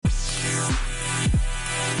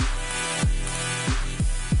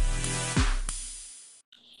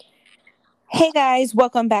Hey guys,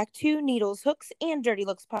 welcome back to Needles, Hooks, and Dirty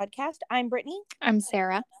Looks podcast. I'm Brittany. I'm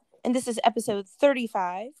Sarah. And this is episode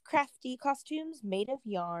 35, Crafty Costumes Made of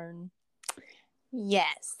Yarn.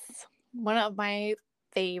 Yes. One of my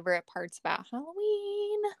favorite parts about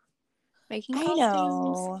Halloween. Making costumes.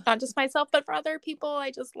 Know. Not just myself, but for other people.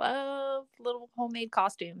 I just love little homemade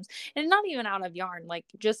costumes. And not even out of yarn. Like,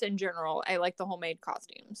 just in general, I like the homemade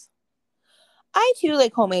costumes. I too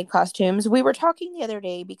like homemade costumes. We were talking the other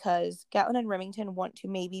day because Gatlin and Remington want to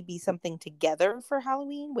maybe be something together for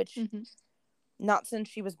Halloween, which not since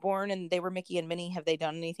she was born and they were Mickey and Minnie have they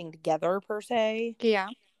done anything together per se. Yeah.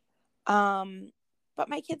 But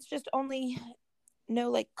my kids just only know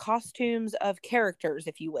like costumes of characters,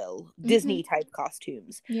 if you will. Disney type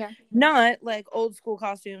costumes. Yeah. Not like old school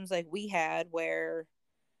costumes like we had where,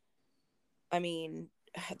 I mean,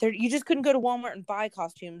 you just couldn't go to Walmart and buy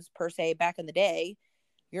costumes per se back in the day.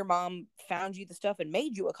 Your mom found you the stuff and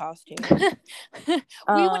made you a costume.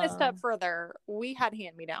 We went a step further. We had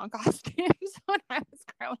hand-me-down costumes when I was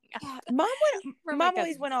growing up. Yeah, mom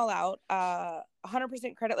always went all out.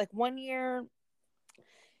 100% credit. Like one year,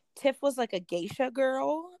 Tiff was like a geisha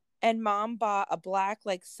girl, and mom bought a black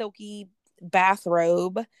like silky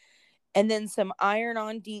bathrobe and then some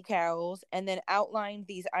iron-on decals, and then outlined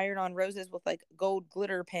these iron-on roses with like gold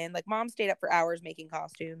glitter pin. Like mom stayed up for hours making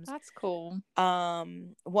costumes. That's cool.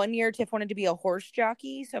 1 year Tiff wanted to be a horse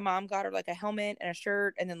jockey, so mom got her like a helmet and a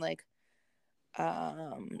shirt, and then like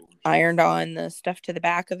ironed on the stuff to the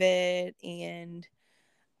back of it, and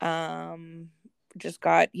just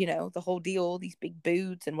got, the whole deal, these big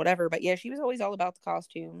boots and whatever. But yeah, she was always all about the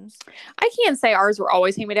costumes. I can't say ours were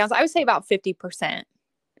always hand-me-downs. I would say about 50%.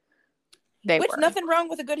 Which nothing wrong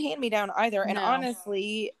with a good hand-me-down either. And no.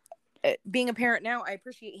 Honestly, being a parent now, I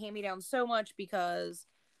appreciate hand-me-downs so much because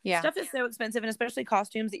stuff is so expensive, and especially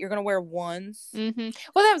costumes that you're going to wear once. Well,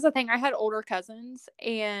 that was the thing. I had older cousins,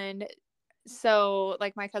 and so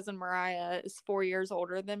like my cousin Mariah is 4 years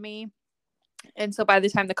older than me. And so by the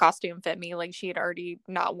time the costume fit me, like she had already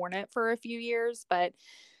not worn it for a few years. But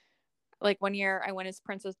like 1 year I went as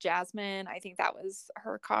Princess Jasmine. I think that was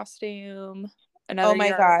her costume. Another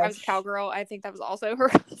year gosh. I was Cowgirl. I think that was also her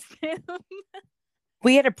costume.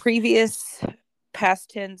 We had a previous past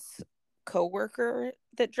tense coworker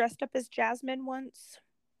that dressed up as Jasmine once.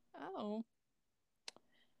 Oh.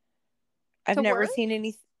 I've never seen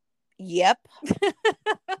any. Yep.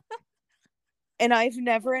 And I've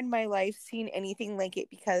never in my life seen anything like it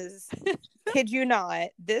because, kid you not,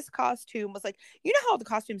 this costume was like, you know how the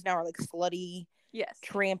costumes now are like slutty, yes,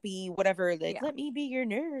 trampy, whatever, like, let me be your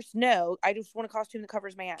nurse. No, I just want a costume that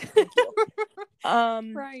covers my ass. Thank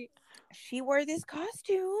you. Right. She wore this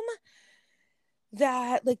costume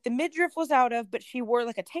that like the midriff was out of, but she wore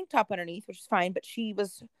like a tank top underneath, which is fine, but she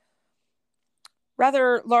was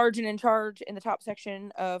rather large and in charge in the top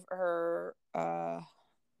section of her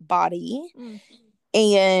body.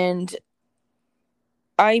 And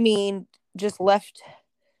I mean, just left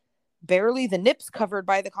barely the nips covered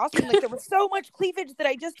by the costume. Like there was so much cleavage that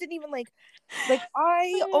I just didn't even like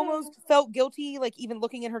I almost felt guilty like even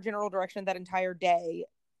looking in her general direction that entire day.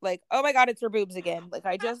 Like, oh my god, it's her boobs again. Like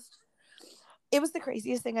it was the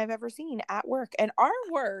craziest thing I've ever seen at work. And our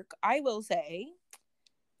work, I will say,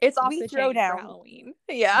 it's off the chain for Halloween.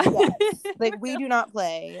 Yeah. Yes. Like we do not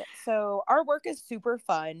play. So our work is super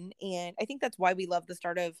fun. And I think that's why we love the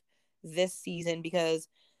start of this season, because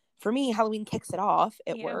for me, Halloween kicks it off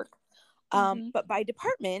at work. But by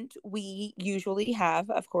department, we usually have,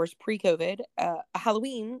 of course, pre-COVID, a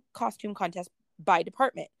Halloween costume contest by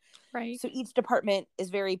department. Right. So each department is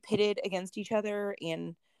very pitted against each other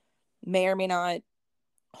and may or may not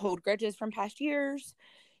hold grudges from past years,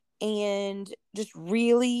 and just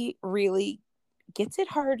really, really gets it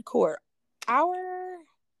hardcore. Our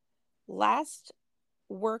last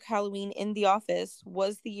work Halloween in the office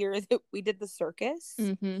was the year that we did the circus.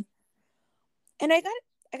 And I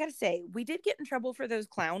gotta say, we did get in trouble for those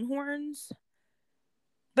clown horns,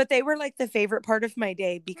 but they were like the favorite part of my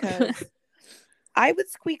day because I would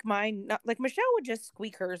squeak mine, not like Michelle would just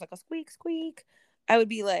squeak hers like a squeak, squeak. I would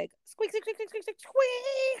be like squeak, squeak, squeak, squeak, squeak,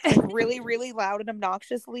 squeak, like really, really loud and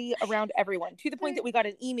obnoxiously around everyone, to the point that we got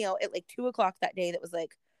an email at like 2:00 that day that was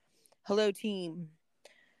like, "Hello team,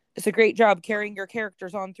 it's a great job carrying your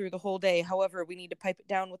characters on through the whole day. However, we need to pipe it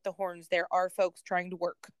down with the horns. There are folks trying to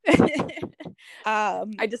work."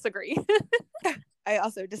 I disagree. I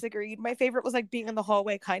also disagreed. My favorite was like being in the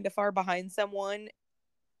hallway kind of far behind someone,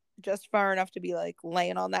 just far enough to be like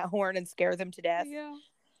laying on that horn and scare them to death.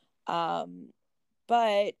 Yeah.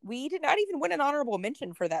 But we did not even win an honorable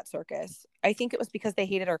mention for that circus. I think it was because they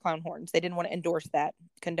hated our clown horns. They didn't want to endorse that,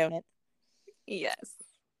 condone it. Yes.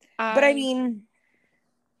 But I mean,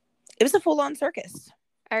 it was a full-on circus.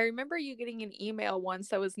 I remember you getting an email once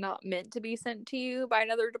that was not meant to be sent to you by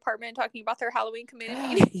another department talking about their Halloween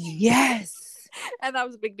community. Yes. And that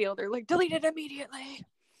was a big deal. They're like, delete it immediately.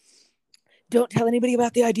 Don't tell anybody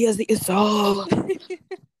about the ideas that you saw.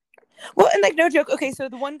 Well, and like, no joke. Okay, so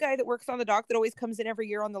the one guy that works on the dock that always comes in every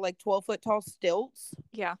year on the like 12-foot tall stilts.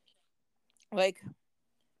 Yeah. Like,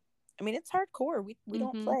 I mean, it's hardcore. We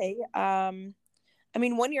don't play. I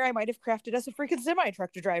mean, one year I might have crafted us a freaking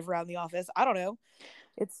semi-truck to drive around the office. I don't know.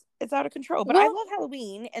 It's out of control. But I love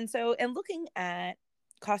Halloween. And so, and looking at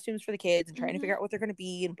costumes for the kids and trying to figure out what they're going to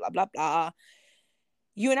be and blah, blah, blah.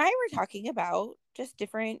 You and I were talking about just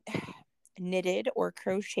different knitted or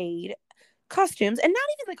crocheted costumes, and not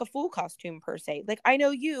even like a full costume per se. Like, I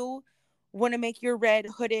know you want to make your red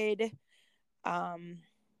hooded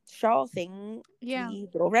shawl thing the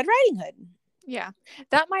Little Red Riding Hood. Yeah,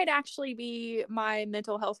 that might actually be my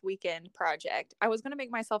mental health weekend project. I was going to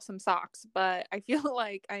make myself some socks, but I feel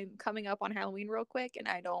like I'm coming up on Halloween real quick and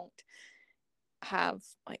I don't have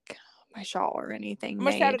like my shawl or anything I'm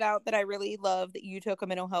going to shout it out that I really love that you took a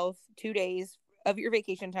mental health 2 days of your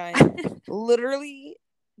vacation time literally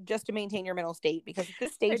just to maintain your mental state, because at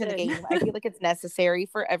this stage in the game, I feel like it's necessary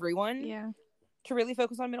for everyone to really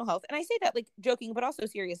focus on mental health. And I say that like joking, but also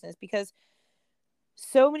seriousness, because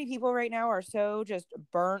so many people right now are so just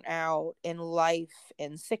burnt out in life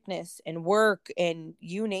and sickness and work and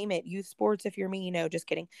you name it, youth sports if you're me. No, just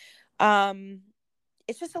kidding.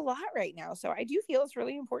 It's just a lot right now. So I do feel it's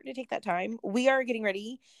really important to take that time. We are getting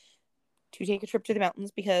ready to take a trip to the mountains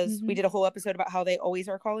because we did a whole episode about how they always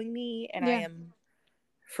are calling me, and I am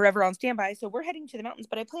forever on standby. So we're heading to the mountains,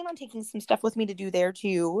 but I plan on taking some stuff with me to do there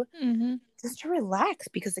too, just to relax,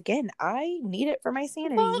 because again, I need it for my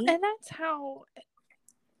sanity. Well, and that's how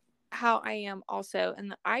I am also.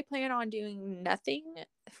 And I plan on doing nothing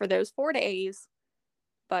for those 4 days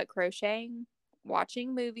but crocheting,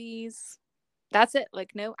 watching movies. That's it.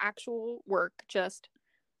 Like, no actual work, just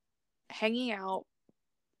hanging out,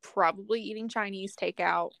 probably eating Chinese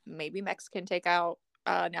takeout, maybe Mexican takeout,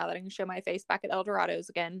 now that I can show my face back at El Dorado's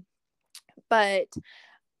again. But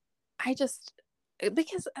I just,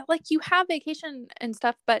 because like you have vacation and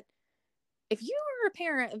stuff, but if you are a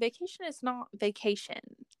parent, vacation is not vacation.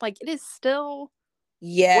 Like, it is still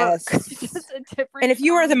work. Just a different and if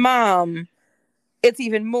you time. are the mom, it's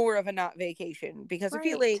even more of a not vacation, because I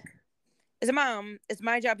feel like as a mom, it's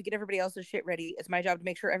my job to get everybody else's shit ready. It's my job to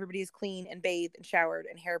make sure everybody is clean and bathed and showered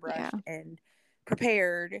and hairbrushed and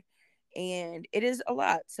prepared. And it is a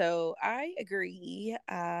lot. So I agree.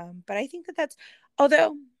 But I think that's,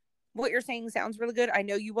 although what you're saying sounds really good, I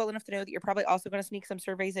know you well enough to know that you're probably also going to sneak some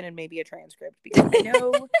surveys in and maybe a transcript, because I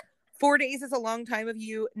know 4 days is a long time of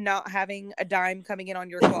you not having a dime coming in on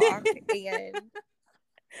your clock. And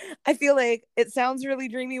I feel like it sounds really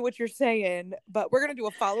dreamy what you're saying, but we're going to do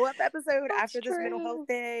a follow-up episode after this mental health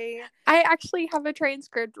day. I actually have a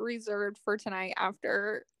transcript reserved for tonight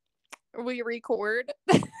after we record.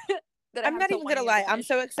 I'm not even going to lie. I'm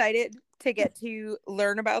so excited to get to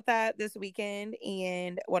learn about that this weekend.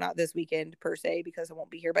 And, well, not this weekend per se, because I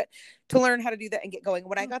won't be here, but to learn how to do that and get going.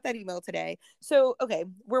 When I got that email today. So, okay,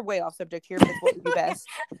 we're way off subject here, but it's what we do best.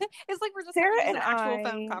 It's like we're just Sarah having and an actual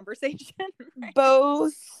phone conversation. Right?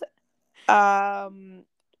 Both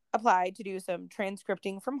applied to do some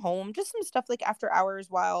transcripting from home, just some stuff like after hours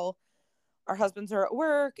while our husbands are at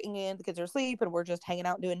work and the kids are asleep and we're just hanging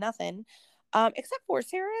out doing nothing. Except for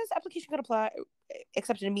Sarah's application got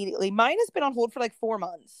accepted immediately. Mine has been on hold for like 4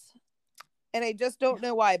 months. And I just don't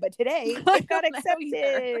know why. But today it got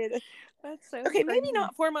accepted. That's so okay, crazy. maybe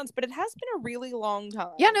not 4 months, but it has been a really long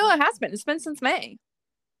time. Yeah, no, it has been. It's been since May.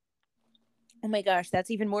 Oh my gosh,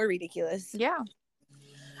 that's even more ridiculous. Yeah.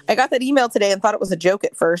 I got that email today and thought it was a joke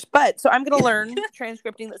at first. But so I'm going to learn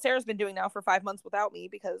transcripting that Sarah's been doing now for 5 months without me,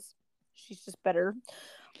 because she's just better.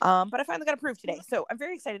 But I finally got approved today. So I'm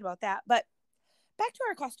very excited about that. But back to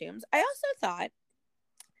our costumes. I also thought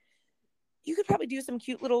you could probably do some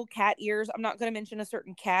cute little cat ears. I'm not going to mention a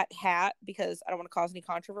certain cat hat because I don't want to cause any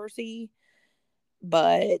controversy.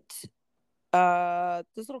 But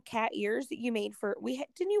those little cat ears that you made for,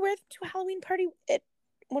 didn't you wear them to a Halloween party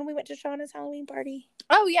when we went to Shauna's Halloween party?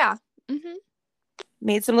 Oh, yeah.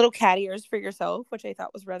 Made some little cat ears for yourself, which I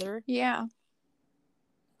thought was rather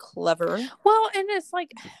clever. Well, and it's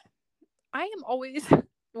like, I am always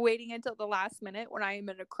waiting until the last minute when I am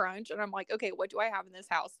in a crunch and I'm like, okay, what do I have in this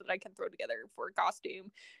house that I can throw together for a costume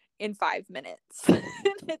in 5 minutes?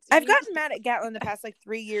 I've gotten mad at Gatlin the past like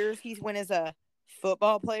 3 years. He went as a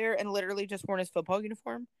football player and literally just worn his football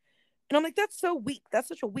uniform. And I'm like, that's so weak. That's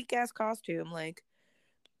such a weak ass costume. Like,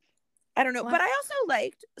 I don't know. What? But I also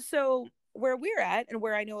liked, so where we're at and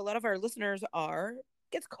where I know a lot of our listeners are,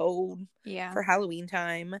 gets cold Yeah. for Halloween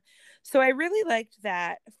time. So I really liked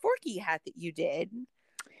that Forky hat that you did.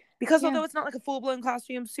 Because Yeah. although it's not like a full-blown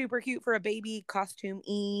costume, super cute for a baby costume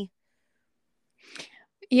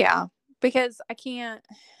Yeah. Because I can't,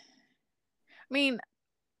 I mean,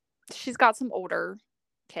 she's got some older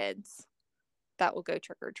kids that will go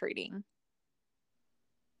trick or treating.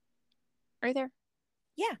 Are you there?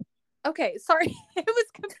 Yeah. Okay, sorry. It was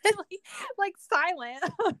completely like silent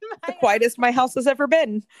on The my quietest my house has ever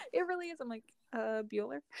been. It really is. I'm like,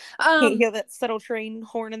 Bueller. Can't hear that subtle train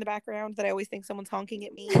horn in the background that I always think someone's honking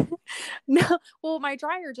at me. No, well, my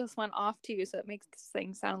dryer just went off too, so it makes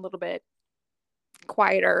things sound a little bit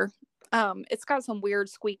quieter. It's got some weird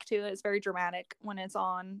squeak to it. It's very dramatic when it's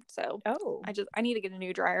on. So Oh. I need to get a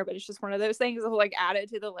new dryer, but it's just one of those things I'll like add it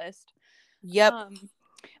to the list. Yep.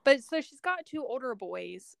 But so she's got 2 older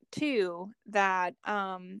boys too that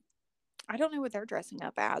I don't know what they're dressing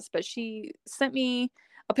up as, but she sent me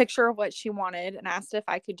a picture of what she wanted and asked if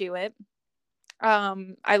I could do it.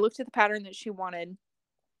 I looked at the pattern that she wanted,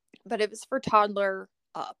 but it was for toddler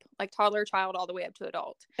up, like toddler child all the way up to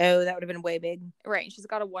adult. Oh, that would have been way big. Right. She's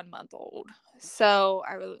got a 1-month-old. So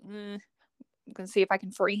I was I'm gonna see if I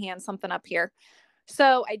can freehand something up here.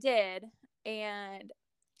 So I did, and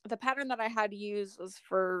the pattern that I had to use was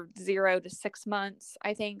for 0 to 6 months,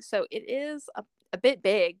 I think. So it is a bit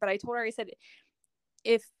big, but I told her, I said,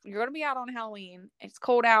 if you're going to be out on Halloween, it's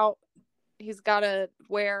cold out, he's got to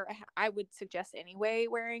wear, I would suggest anyway,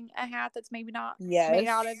 wearing a hat that's maybe not made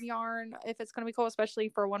out of yarn if it's going to be cold, especially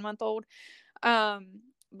for a 1-month-old.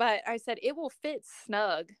 But I said it will fit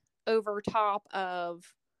snug over top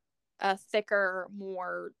of a thicker,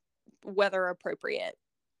 more weather appropriate.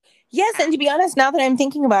 Yes, and to be honest, now that I'm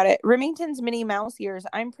thinking about it, Remington's Minnie Mouse ears,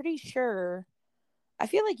 I'm pretty sure, I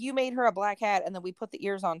feel like you made her a black hat and then we put the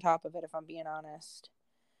ears on top of it, if I'm being honest.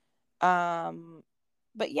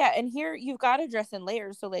 But yeah, and here you've got to dress in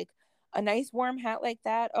layers, so like a nice warm hat like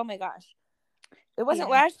that. Oh my gosh. It wasn't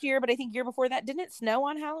last year, but I think year before that. Didn't it snow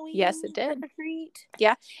on Halloween? Yes, it did. Trick-or-treat?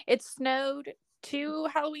 Yeah, it snowed 2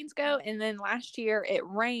 Halloweens ago, and then last year it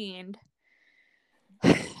rained.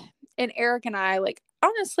 And Eric and I, like,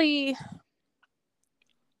 honestly,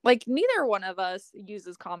 like, neither one of us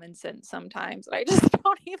uses common sense sometimes. I just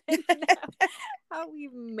don't even know how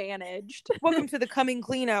we've managed. Welcome to the coming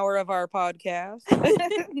clean hour of our podcast.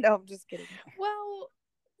 No, I'm just kidding. Well,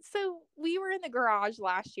 so we were in the garage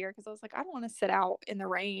last year because I was like, I don't want to sit out in the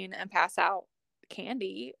rain and pass out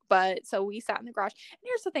candy. But so we sat in the garage. And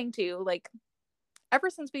here's the thing, too. Like, ever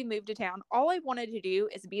since we moved to town, all I wanted to do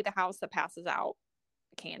is be the house that passes out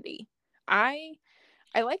candy. I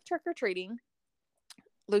like trick-or-treating.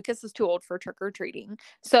 Lucas is too old for trick-or-treating.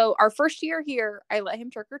 So our first year here, I let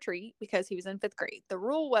him trick-or-treat because he was in 5th grade. The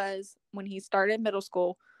rule was when he started middle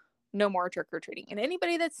school, no more trick-or-treating. And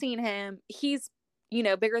anybody that's seen him, he's, you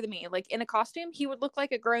know, bigger than me. Like, in a costume, he would look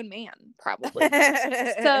like a grown man, probably.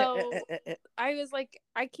 So I was like,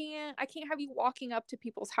 I can't have you walking up to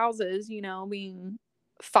people's houses, you know, being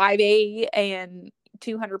 5'8" and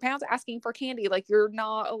 200 pounds asking for candy. Like, you're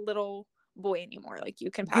not a little boy anymore. Like, you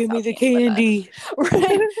can pass Give out me the candy. candy.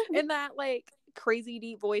 Right? And that, like, crazy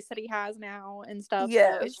deep voice that he has now and stuff.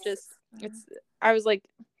 Yes. So it's just, I was like,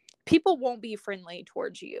 people won't be friendly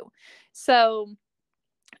towards you. So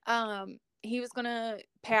he was gonna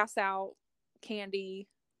pass out candy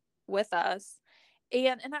with us.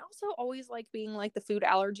 And I also always like being like the food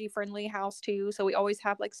allergy friendly house too. So we always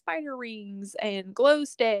have like spider rings and glow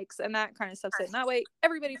sticks and that kind of stuff. So that way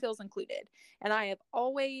everybody feels included. And I have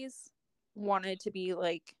always wanted to be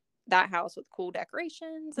like that house with cool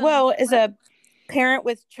decorations. Well, as a parent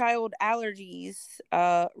with child allergies,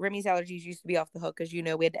 Remy's allergies used to be off the hook, as you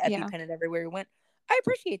know, we had to EpiPen it everywhere we went. I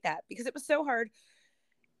appreciate that because it was so hard.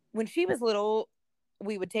 When she was little,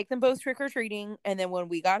 we would take them both trick-or-treating, and then when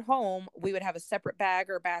we got home, we would have a separate bag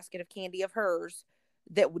or basket of candy of hers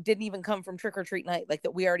that didn't even come from trick-or-treat night, like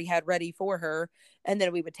that we already had ready for her, and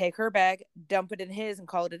then we would take her bag, dump it in his, and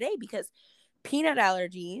call it a day, because peanut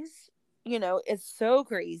allergies, you know, it's so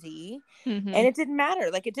crazy. And it didn't matter.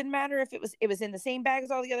 Like, it didn't matter if it was in the same bag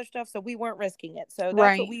as all the other stuff, so we weren't risking it. So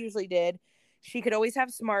that's what we usually did. She could always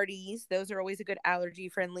have Smarties. Those are always a good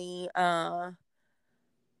allergy-friendly,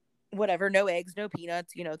 whatever, no eggs, no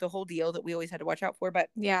peanuts, you know, the whole deal that we always had to watch out for. But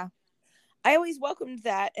yeah, I always welcomed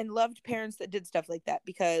that and loved parents that did stuff like that,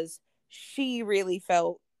 because she really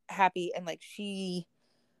felt happy and like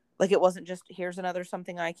it wasn't just, here's another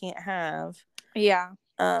something I can't have. Yeah.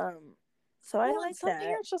 So I like some that.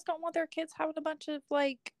 parents just don't want their kids having a bunch of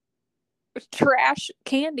like trash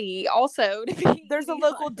candy also. There's a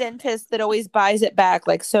local dentist that always buys it back,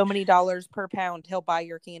 like so many dollars per pound. He'll buy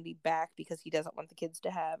your candy back because he doesn't want the kids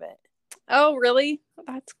to have it. Oh, really?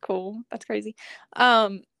 That's cool. That's crazy.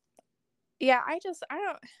 Yeah, I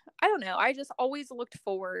don't know. I just always looked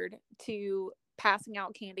forward to passing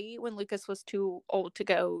out candy when Lucas was too old to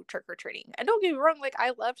go trick or treating. And don't get me wrong, like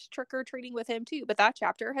I loved trick or treating with him too, but that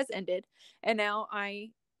chapter has ended, and now I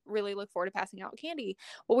really look forward to passing out candy.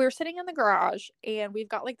 Well, we were sitting in the garage, and we've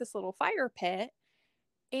got like this little fire pit,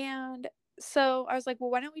 and so I was like, well,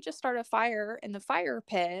 why don't we just start a fire in the fire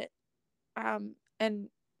pit, and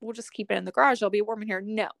we'll just keep it in the garage. It'll be warm in here.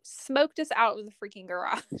 No, smoked us out of the freaking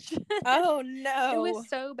garage. Oh no. It was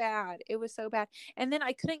so bad. It was so bad. And then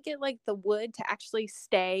I couldn't get like the wood to actually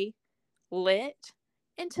stay lit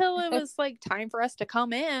until it was like time for us to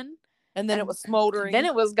come in. And then it was smoldering. Then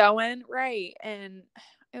it was going, right. And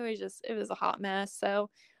it was a hot mess. So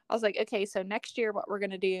I was like, okay, so next year what we're going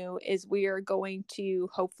to do is we are going to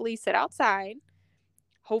hopefully sit outside.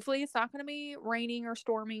 Hopefully it's not going to be raining or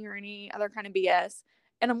storming or any other kind of BS.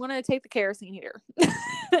 And I'm going to take the kerosene heater.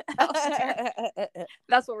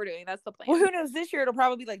 That's what we're doing. That's the plan. Well, who knows? This year it'll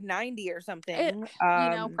probably be like 90 or something.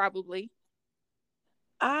 Probably.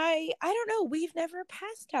 I don't know. We've never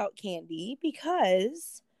passed out candy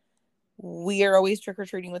because we are always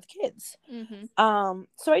trick-or-treating with kids. Mm-hmm.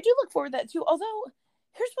 So I do look forward to that too. Although,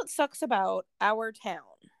 here's what sucks about our town.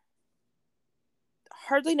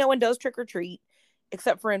 Hardly no one does trick-or-treat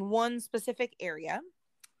except for in one specific area.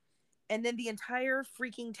 And then the entire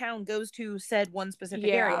freaking town goes to said one specific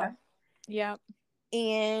area. Yeah.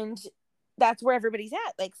 And that's where everybody's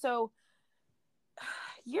at. Like, so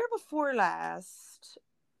year before last,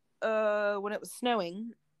 when it was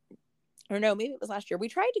snowing, or no, maybe it was last year, we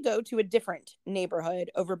tried to go to a different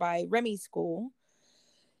neighborhood over by Remy's school.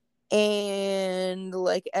 And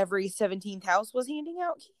like every 17th house was handing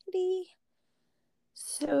out candy.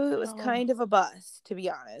 So it was kind of a bust, to be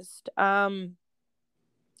honest.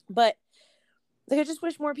 But like, I just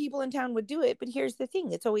wish more people in town would do it. But here's the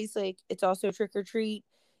thing. It's always like, it's also trick or treat.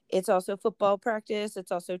 It's also football practice.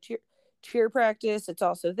 It's also cheer practice. It's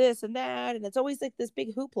also this and that. And it's always like this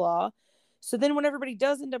big hoopla. So then when everybody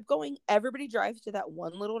does end up going, everybody drives to that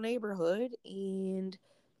one little neighborhood. And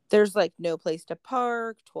there's like no place to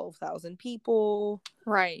park, 12,000 people.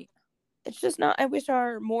 Right. It's just not, I wish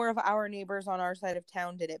more of our neighbors on our side of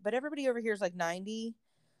town did it. But everybody over here is like 90.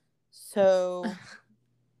 So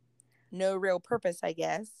no real purpose, I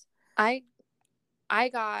guess. Well,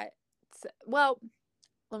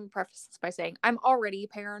 let me preface this by saying I'm already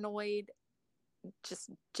paranoid just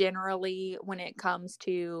generally when it comes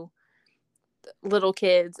to little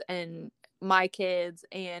kids and my kids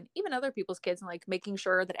and even other people's kids, and like making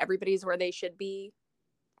sure that everybody's where they should be.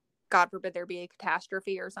 God forbid there be a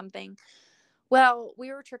catastrophe or something. Well,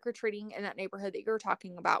 we were trick-or-treating in that neighborhood that you were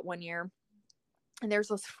talking about one year, and there's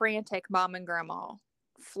this frantic mom and grandma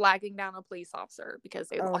flagging down a police officer because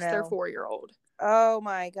they lost their 4-year-old. Oh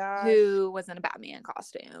my god. Who was in a Batman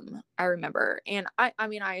costume, I remember. And I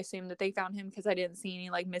mean, I assumed that they found him because I didn't see any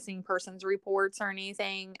like missing persons reports or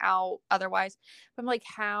anything out otherwise. But I'm like,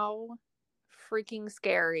 how freaking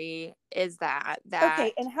scary is that?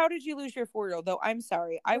 Okay, and how did you lose your 4-year-old? Though I'm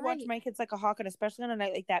sorry, I watch my kids like a hawk, and especially on a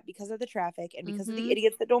night like that because of the traffic and because of the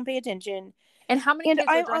idiots that don't pay attention. And how many kids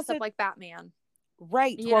are dressed up like Batman?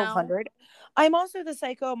 Right, 1,200. I'm also the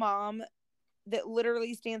psycho mom that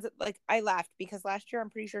literally stands at, like, I laughed because last year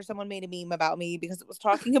I'm pretty sure someone made a meme about me because it was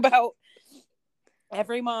talking about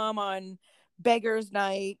every mom on beggars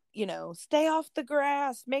night, stay off the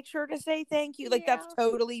grass, make sure to say thank you. Like, that's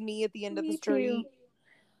totally me at the end of the street.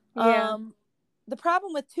 Yeah. The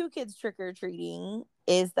problem with 2 kids trick-or-treating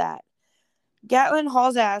is that Gatlin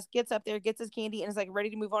hauls ass, gets up there, gets his candy, and is like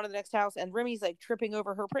ready to move on to the next house. And Remy's like tripping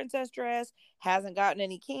over her princess dress, hasn't gotten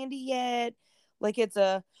any candy yet. Like, we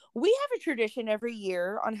have a tradition every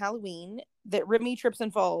year on Halloween that Remy trips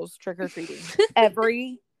and falls trick-or-treating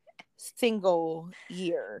every single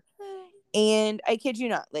year. And I kid you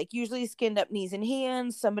not, like, usually skinned up knees and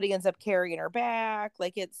hands, somebody ends up carrying her back.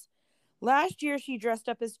 Like, last year she dressed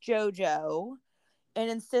up as JoJo and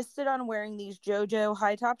insisted on wearing these JoJo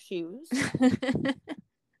high top shoes.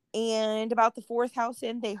 And about the 4th house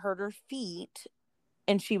in, they hurt her feet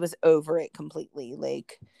and she was over it completely.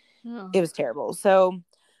 Like, it was terrible. So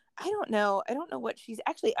I don't know what she's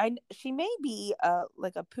actually, she may be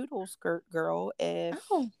like a poodle skirt girl if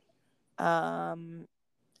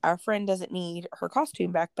our friend doesn't need her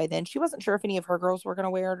costume back by then. She wasn't sure if any of her girls were going to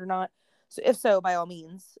wear it or not. So if so, by all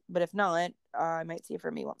means. But if not, I might see if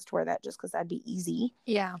Remy wants to wear that just because that'd be easy.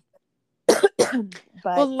 Yeah. But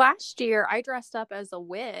well, last year I dressed up as a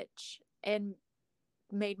witch and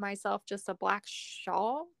made myself just a black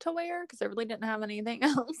shawl to wear because I really didn't have anything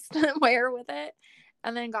else to wear with it.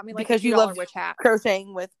 And then got me like Because a you $2 love witch hat.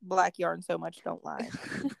 crocheting with black yarn so much, don't lie.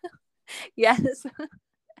 Yes.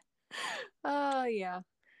 Oh, yeah.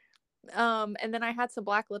 And then I had some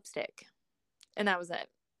black lipstick, and that was it.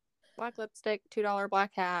 Black lipstick, $2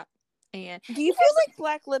 black hat. And Do you feel like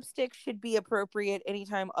black lipstick should be appropriate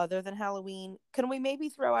anytime other than Halloween? Can we maybe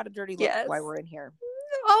throw out a dirty look yes. while we're in here?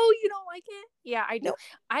 Oh, you don't like it? Yeah, I do. No.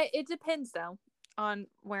 It depends though on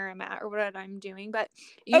where I'm at or what I'm doing. But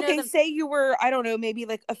okay, say you were, I don't know, maybe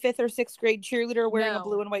like a 5th or 6th grade cheerleader wearing a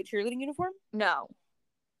blue and white cheerleading uniform? No.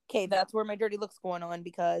 Okay, that's where my dirty look's going on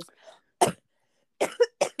because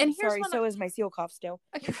and sorry, so is my seal cough still.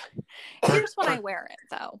 Here's when I wear it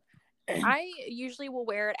though. I usually will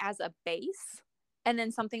wear it as a base and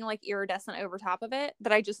then something like iridescent over top of it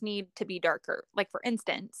that I just need to be darker. Like for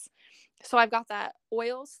instance, so I've got that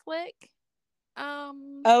oil slick color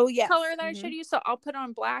that I showed you. So I'll put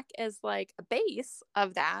on black as like a base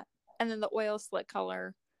of that and then the oil slick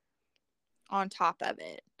color on top of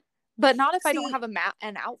it. But not if I don't have an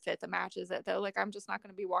outfit that matches it though. Like I'm just not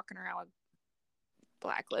going to be walking around with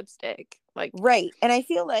black lipstick. Like right. And I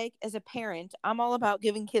feel like as a parent, I'm all about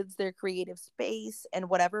giving kids their creative space and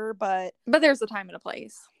whatever, but there's a time and a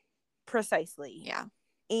place. Precisely. Yeah.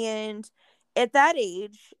 And at that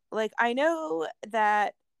age, like I know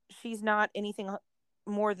that she's not anything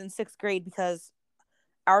more than 6th grade because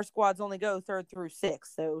our squads only go 3rd through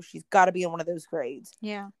 6th, so she's got to be in one of those grades.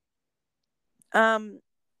 Yeah. When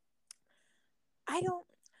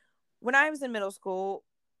I was in middle school,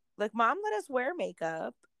 like mom let us wear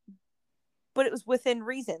makeup, but it was within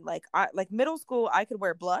reason. Like middle school, I could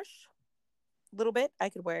wear blush a little bit. I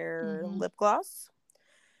could wear lip gloss.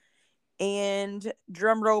 And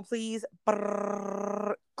drum roll, please.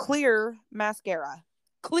 Clear mascara.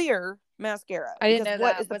 Clear mascara. I didn't know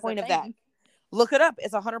what that is the was point a of thing. that? Look it up.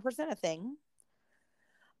 It's 100% a thing.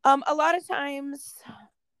 A lot of times,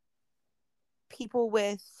 people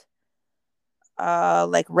with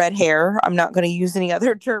like red hair. I'm not going to use any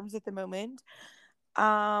other terms at the moment.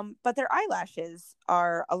 But their eyelashes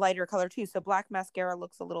are a lighter color too. So black mascara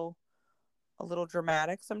looks a little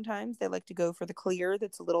dramatic sometimes. They like to go for the clear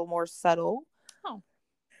that's a little more subtle. Oh,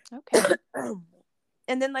 okay.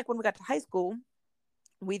 And then like when we got to high school,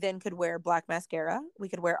 we then could wear black mascara. We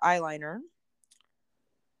could wear eyeliner.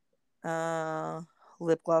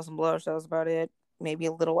 Lip gloss and blush. That was about it. Maybe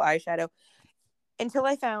a little eyeshadow. Until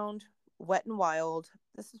I found Wet n Wild.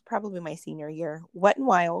 This is probably my senior year. Wet n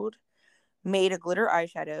Wild made a glitter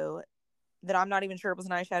eyeshadow that I'm not even sure it was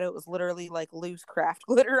an eyeshadow. It was literally like loose craft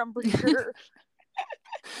glitter, I'm pretty sure.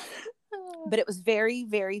 But it was very,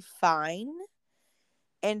 very fine.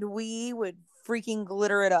 And we would freaking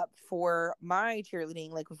glitter it up for my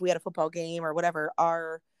cheerleading. Like if we had a football game or whatever,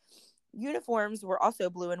 our uniforms were also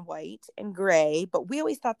blue and white and gray, but we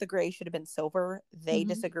always thought the gray should have been silver. They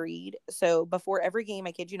disagreed. So before every game,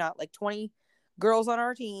 I kid you not, like 20 girls on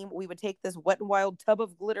our team, we would take this Wet n Wild tub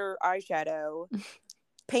of glitter eyeshadow,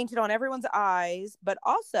 paint it on everyone's eyes, but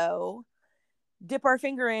also dip our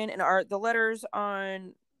finger in, and the letters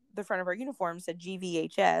on the front of our uniform said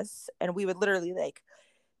GVHS, and we would literally like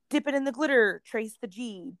dip it in the glitter, trace the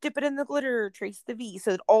G, dip it in the glitter, trace the V.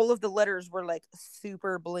 So that all of the letters were like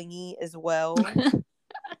super blingy as well.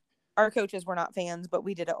 Our coaches were not fans, but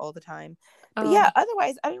we did it all the time. But yeah,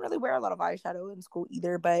 otherwise I didn't really wear a lot of eyeshadow in school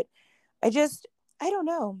either, but I don't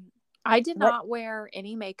know. I did not wear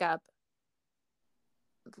any makeup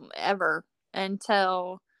ever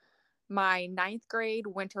until my 9th grade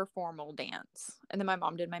winter formal dance. And then my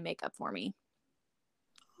mom did my makeup for me.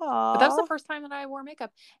 Aww. But that was the first time that I wore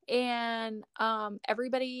makeup. And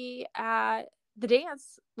everybody at the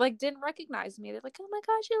dance like didn't recognize me. They're like, oh my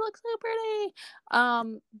gosh, you look so pretty.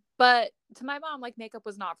 But to my mom, like makeup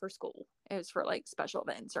was not for school. It was for like special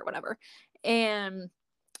events or whatever. And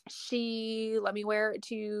she let me wear it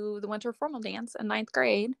to the winter formal dance in 9th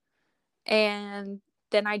grade. And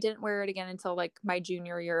then I didn't wear it again until like my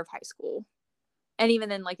junior year of high school. And even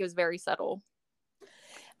then, like it was very subtle.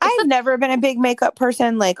 I've never been a big makeup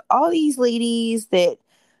person. Like all these ladies that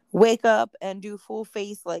wake up and do full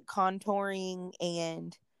face like contouring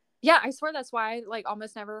and yeah, I swear that's why I like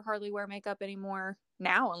almost never hardly wear makeup anymore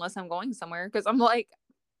now unless I'm going somewhere, because I'm like,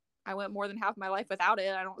 I went more than half my life without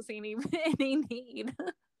it. I don't see any need.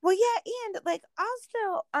 Well, yeah, and like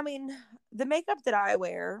the makeup that I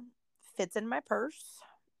wear fits in my purse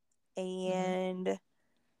and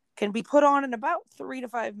can be put on in about 3 to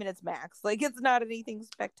 5 minutes max. Like it's not anything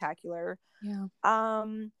spectacular. Yeah.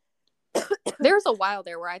 There was a while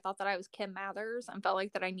there where I thought that I was Kim Mathers and felt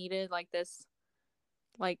like that I needed like this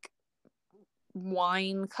like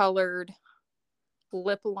wine colored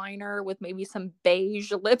lip liner with maybe some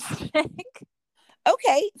beige lipstick.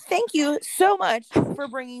 Okay, thank you so much for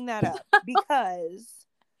bringing that up, because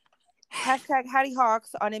hashtag Hattie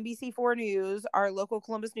Hawks on NBC4 News, our local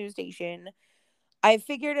Columbus news station. I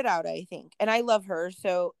figured it out, I think, and I love her.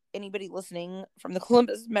 So anybody listening from the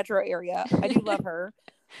Columbus metro area, I do love her.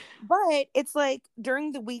 But it's like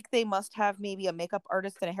during the week they must have maybe a makeup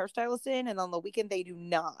artist and a hairstylist in, and on the weekend they do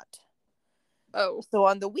not. Oh. So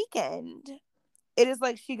on the weekend, it is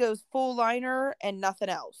like she goes full liner and nothing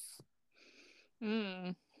else.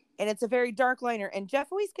 Mm. And it's a very dark liner. And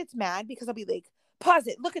Jeff always gets mad because I'll be like, pause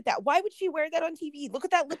it, look at that. Why would she wear that on TV? Look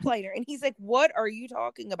at that lip liner. And he's like, what are you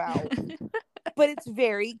talking about? But it's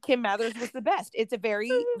very, Kim Mathers was the best. It's a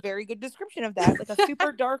very, very good description of that. Like a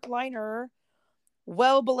super dark liner,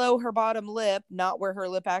 well below her bottom lip, not where her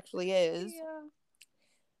lip actually is. Yeah.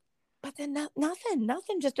 But then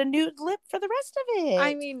nothing, just a nude lip for the rest of it.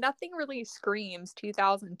 I mean, nothing really screams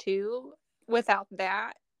 2002 without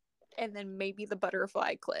that. And then maybe the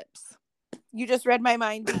butterfly clips. You just read my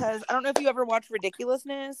mind, because I don't know if you ever watched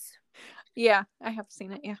Ridiculousness. Yeah, I have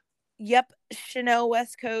seen it, yeah. Yep, Chanel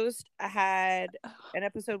West Coast had an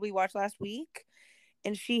episode we watched last week,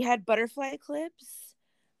 and she had butterfly clips.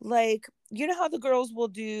 Like, you know how the girls will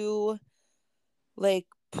do, like,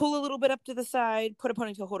 pull a little bit up to the side, put a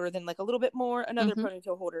ponytail holder, then like a little bit more, another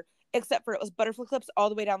ponytail holder. Except for it was butterfly clips all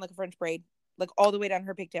the way down like a French braid, like all the way down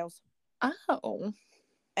her pigtails. Oh.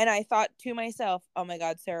 And I thought to myself, oh my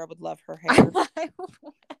God, Sarah would love her hair.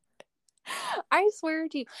 I swear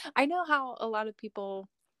to you, I know how a lot of people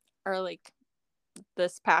are like,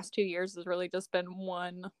 this past 2 years has really just been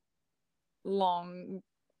one long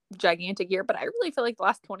gigantic year, but I really feel like the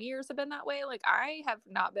last 20 years have been that way. Like, I have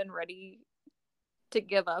not been ready to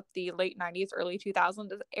give up the late 90s, early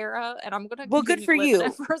 2000s era, and I'm gonna good for you,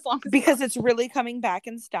 for as long as because it's really coming back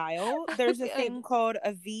in style. There's a thing called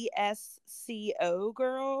a VSCO,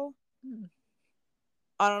 girl.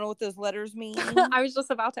 I don't know what those letters mean. I was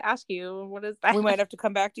just about to ask you, what is that? We might have to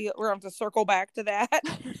come back to you. We're going to have to circle back to that.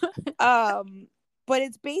 But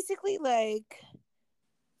it's basically like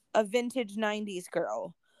a vintage 90s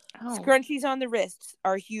girl. Oh. Scrunchies on the wrists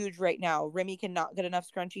are huge right now. Remy cannot get enough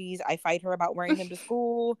scrunchies. I fight her about wearing them to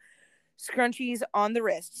school. Scrunchies on the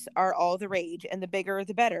wrists are all the rage, and the bigger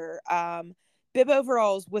the better. Bib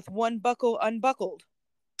overalls with one buckle unbuckled.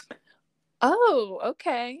 Oh,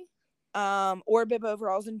 okay. Or bib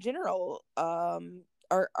overalls in general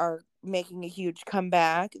are making a huge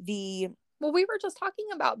comeback. Well, we were just talking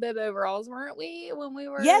about bib overalls, weren't we? When we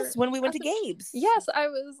were... Yes, when we went to Gabe's. Yes, I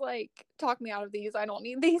was like, talk me out of these. I don't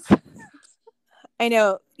need these. I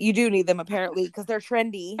know, you do need them apparently, because they're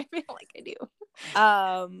trendy. I feel like I do.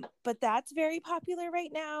 But that's very popular right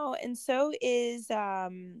now, and so is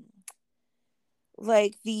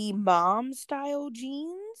like the mom style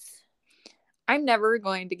jeans. I'm never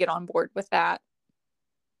going to get on board with that.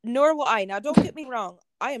 Nor will I. Now, don't get me wrong.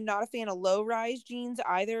 I am not a fan of low-rise jeans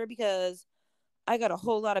either, because I got a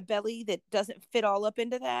whole lot of belly that doesn't fit all up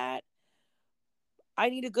into that. I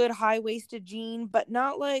need a good high-waisted jean, but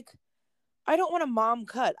not like, I don't want a mom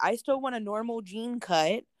cut. I still want a normal jean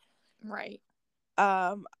cut. Right.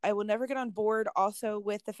 I will never get on board also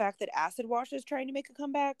with the fact that acid wash is trying to make a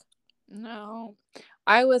comeback. No.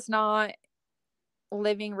 I was not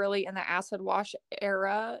living really in the acid wash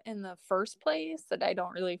era in the first place, that I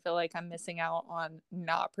don't really feel like I'm missing out on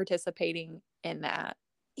not participating in that.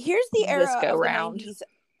 Here's the era of the 90s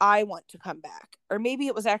I want to come back, or maybe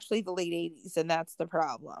it was actually the late 80s, and that's the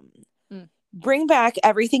problem. Bring back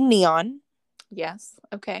everything neon. Yes.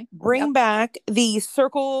 Okay. Bring back the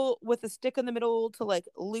circle with a stick in the middle to like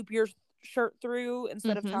loop your shirt through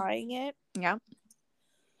instead of tying it. Yeah.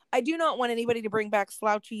 I do not want anybody to bring back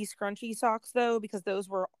slouchy, scrunchy socks, though, because those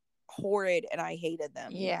were horrid and I hated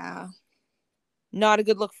them. Yeah. Not a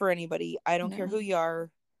good look for anybody. I don't care who you are.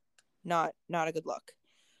 Not a good look.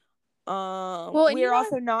 We're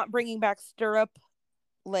also not bringing back stirrup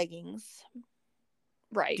leggings.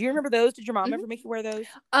 Right. Do you remember those? Did your mom ever make you wear those?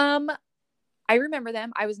 I remember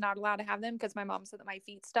them. I was not allowed to have them because my mom said that my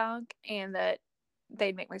feet stunk and that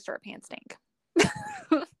they'd make my stirrup pants stink.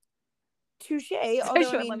 Touche.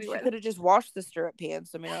 Although, I mean, she could have just washed the stirrup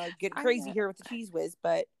pants. I mean, I get crazy here with the cheese whiz,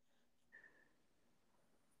 but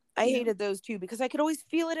I hated those too, because I could always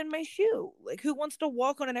feel it in my shoe. Like, who wants to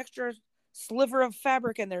walk on an extra sliver of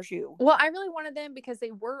fabric in their shoe? Well, I really wanted them because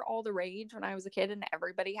they were all the rage when I was a kid and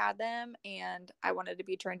everybody had them, and I wanted to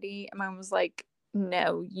be trendy. And mom was like,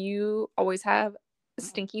 no, you always have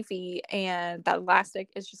stinky feet and that elastic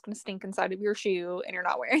is just going to stink inside of your shoe and you're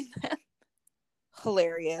not wearing them.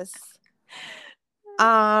 Hilarious.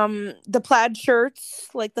 The plaid shirts,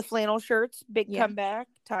 like the flannel shirts, big Yeah. comeback,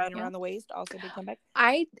 tying Yeah. around the waist, also big comeback.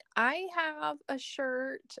 I have a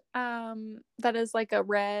shirt that is like a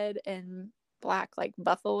red and black, like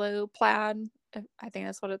buffalo plaid. I think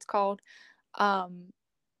that's what it's called.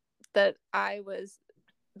 That I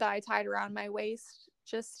tied around my waist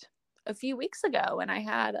just a few weeks ago, and I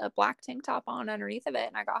had a black tank top on underneath of it,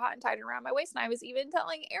 and I got hot and tied it around my waist. And I was even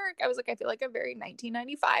telling Eric, I was like, I feel like I'm very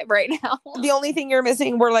 1995 right now. The only thing you're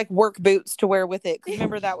missing were like work boots to wear with it, because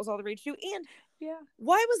remember that was all the rage too. And yeah,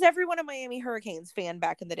 why was everyone a Miami Hurricanes fan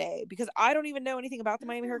back in the day? Because I don't even know anything about the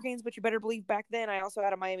Miami Hurricanes, but you better believe back then I also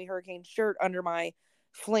had a Miami Hurricane shirt under my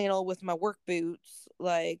flannel with my work boots.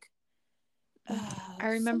 Like, I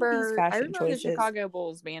remember choices. the Chicago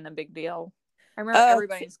Bulls being a big deal. I remember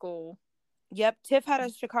everybody in school. Yep, Tiff had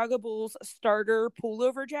a Chicago Bulls starter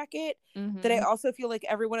pullover jacket that I also feel like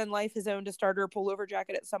everyone in life has owned a starter pullover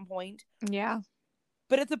jacket at some point. Yeah.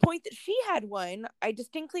 But at the point that she had one, I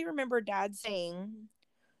distinctly remember Dad saying,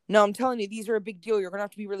 no, I'm telling you, these are a big deal. You're going to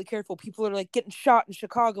have to be really careful. People are like getting shot in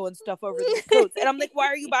Chicago and stuff over these coats. And I'm like, why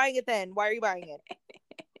are you buying it then? Why are you buying it?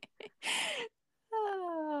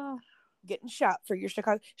 Getting shot for your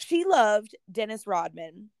Chicago. She loved Dennis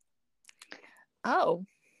Rodman. Oh.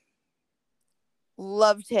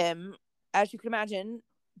 Loved him. As you can imagine,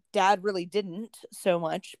 Dad really didn't so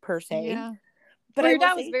much per se. Yeah. But your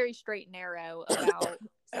dad was very straight and narrow about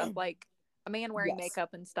stuff. Like a man wearing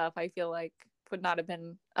makeup and stuff, I feel like would not have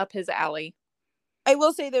been up his alley. I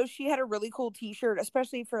will say though, she had a really cool t-shirt,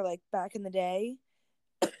 especially for like back in the day.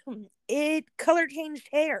 It color changed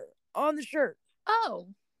hair on the shirt. Oh.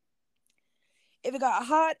 If it got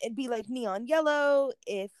hot, it'd be like neon yellow.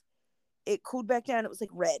 If it cooled back down, it was like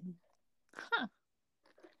red. Huh.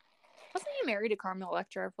 Wasn't he married to Carmen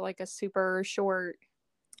Electra for like a super short?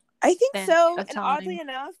 I think so. And oddly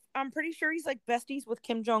enough, I'm pretty sure he's like besties with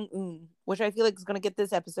Kim Jong-un, which I feel like is going to get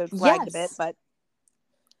this episode flagged a bit, but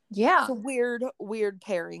yeah, it's a weird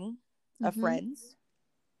pairing of friends.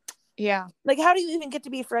 Yeah. Like, how do you even get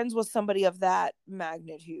to be friends with somebody of that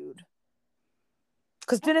magnitude?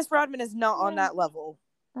 Because Dennis Rodman is not on that level.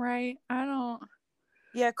 Right. I don't.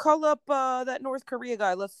 Yeah, call up that North Korea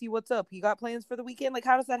guy. Let's see what's up. You got plans for the weekend? Like,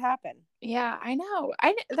 how does that happen? Yeah, I know.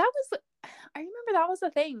 I remember that was the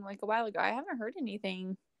thing like a while ago. I haven't heard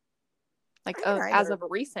anything like as of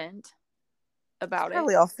recent about it.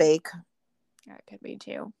 Probably all fake. Yeah, it could be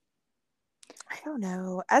too. I don't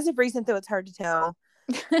know. As of recent, though, it's hard to tell.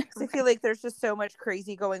 I feel like there's just so much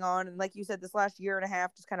crazy going on. And like you said, this last year and a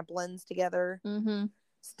half just kind of blends together. Mm-hmm.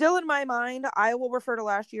 Still in my mind, I will refer to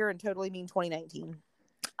last year and totally mean 2019.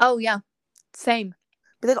 Oh, yeah. Same.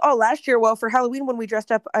 Be like, oh, last year, well, for Halloween when we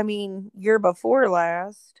dressed up, year before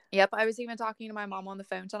last. Yep. I was even talking to my mom on the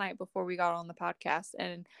phone tonight before we got on the podcast.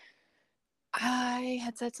 And I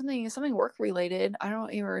had said something work related. I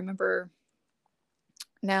don't even remember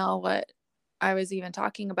now what I was even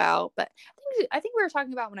talking about, but I think we were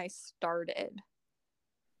talking about when I started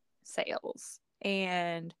sales,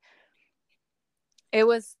 and it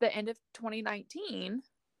was the end of 2019,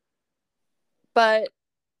 but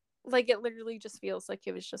like it literally just feels like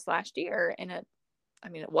it was just last year, and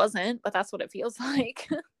it wasn't, but that's what it feels like.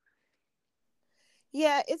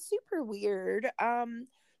 Yeah, it's super weird.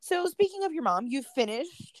 So speaking of your mom, you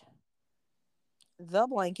finished the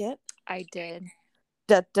blanket. I did.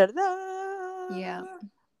 Da, da, da. Yeah.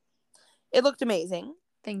 It looked amazing.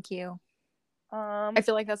 Thank you. I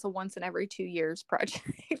feel like that's a once in every 2 years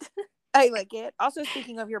project. I like it. Also,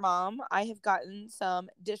 speaking of your mom, I have gotten some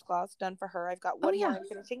dishcloths done for her. I've got one yarn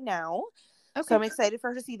finishing now. Okay. So I'm excited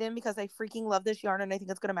for her to see them because I freaking love this yarn and I think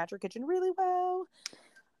it's going to match her kitchen really well.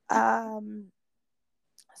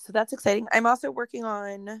 So that's exciting. I'm also working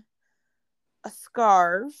on a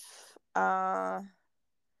scarf. I'm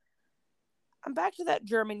back to that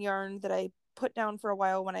German yarn that I put down for a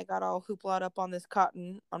while when I got all hoopla'd up on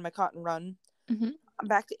my cotton run. Mm-hmm. I'm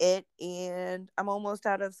back to it, and I'm almost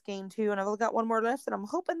out of skein 2, and I've only got one more left, and I'm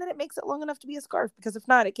hoping that it makes it long enough to be a scarf, because if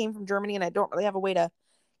not, it came from Germany, and I don't really have a way to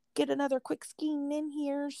get another quick skein in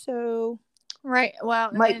here, so... Right,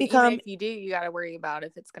 well, might become... even if you do, you got to worry about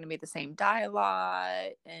if it's going to be the same dye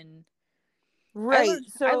lot, and... Right,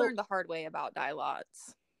 I learned the hard way about dye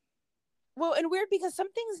lots. Well, and weird, because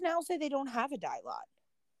some things now say they don't have a dye lot.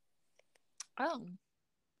 Oh.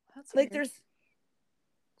 That's like, weird. There's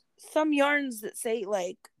some yarns that say,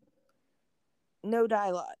 like, no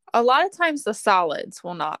dye lot. A lot of times the solids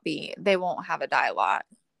they won't have a dye lot.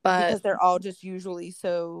 But because they're all just usually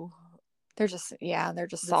so... They're just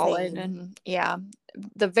solid. Same. And, yeah,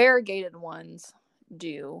 the variegated ones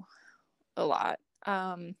do a lot.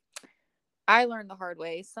 I learned the hard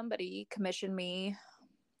way. Somebody commissioned me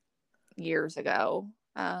years ago.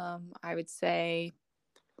 I would say,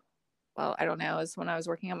 well, I don't know, it was when I was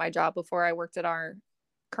working at my job before I worked at our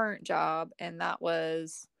current job, and that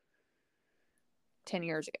was 10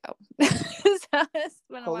 years ago. So it's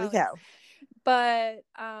been a Holy while ago. cow. But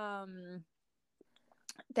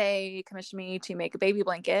they commissioned me to make a baby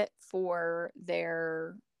blanket for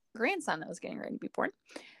their grandson that was getting ready to be born.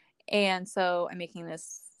 And so I'm making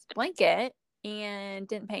this blanket and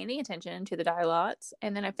didn't pay any attention to the dye lots.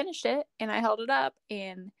 And then I finished it and I held it up,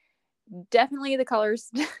 and definitely the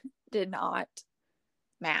colors did not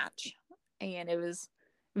match. And it was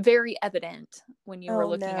very evident when you were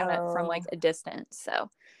looking at it from like a distance. So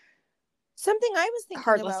something I was thinking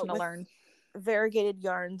hard about lesson to with learn. variegated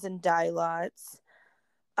yarns and dye lots,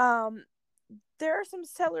 there are some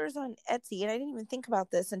sellers on Etsy, and I didn't even think about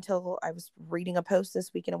this until I was reading a post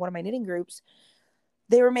this week in one of my knitting groups.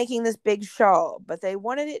 They were making this big shawl, but they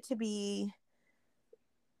wanted it to be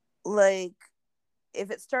like, if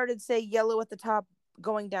it started, say, yellow at the top,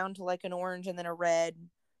 going down to like an orange and then a red.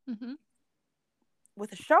 Mm-hmm.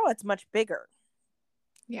 With a shawl, it's much bigger.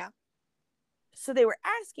 Yeah. So they were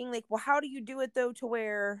asking, like, well, how do you do it though to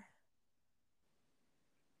where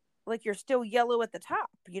like you're still yellow at the top?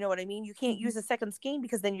 You know what I mean? You can't use a second skein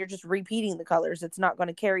because then you're just repeating the colors. It's not going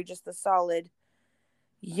to carry just the solid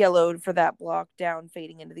yellowed for that block down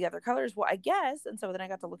fading into the other colors. Well, I guess. And so then I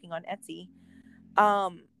got to looking on Etsy.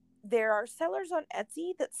 There are sellers on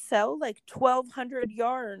Etsy that sell like 1,200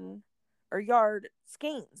 yarn or yard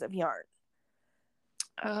skeins of yarn.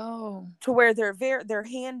 Oh. To where they're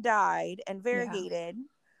hand dyed and variegated,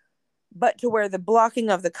 but to where the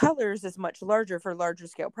blocking of the colors is much larger for larger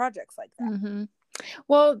scale projects like that. Mm-hmm.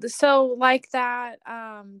 Well, so like that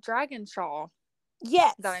dragon shawl,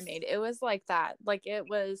 yes, that I made, it was like that. Like it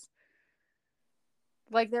was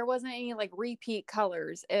like there wasn't any like repeat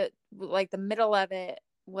colors. It like the middle of it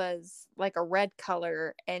was like a red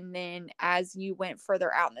color, and then as you went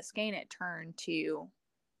further out in the skein, it turned to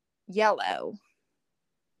yellow.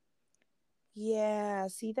 Yeah,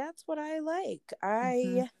 see, that's what I like.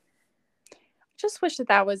 I just wish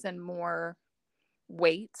that was in more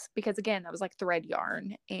weights, because again, that was like thread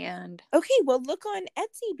yarn. And okay, well, look on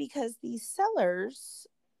Etsy, because these sellers,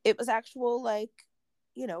 it was actual like,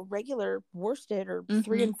 you know, regular worsted or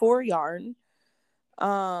 3 and 4 yarn.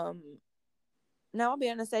 Now I'll be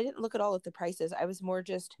honest, I didn't look at all of the prices. I was more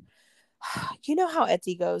just, you know how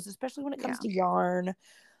Etsy goes, especially when it comes to yarn.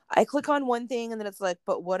 I click on one thing and then it's like,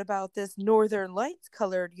 but what about this Northern Lights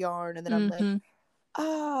colored yarn? And then I'm like,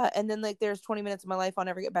 and then like there's 20 minutes of my life I'll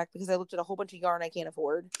never get back because I looked at a whole bunch of yarn I can't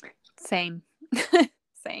afford. Same.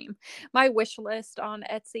 Same. My wish list on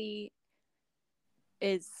Etsy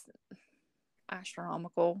is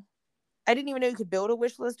astronomical. I didn't even know you could build a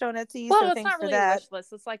wish list on Etsy. Well, so it's thanks not really for that. a wish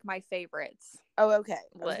list. It's like my favorites. Oh, okay.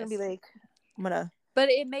 List. I was gonna be like, I'm gonna. But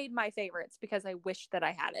it made my favorites because I wish that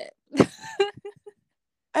I had it.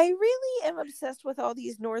 I really am obsessed with all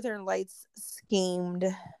these Northern Lights schemed,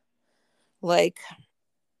 like,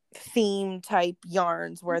 theme type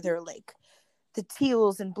yarns where they're like the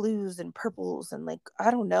teals and blues and purples and like,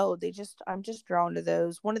 I don't know. I'm just drawn to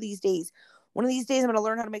those. One of these days I'm going to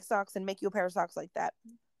learn how to make socks and make you a pair of socks like that.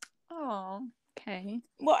 Oh, okay.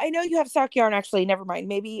 Well, I know you have sock yarn, actually. Never mind.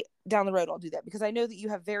 Maybe down the road I'll do that, because I know that you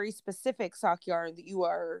have very specific sock yarn that you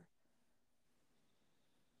are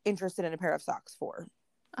interested in a pair of socks for.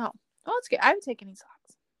 Oh, well, that's good. I would take any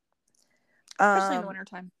socks, especially in the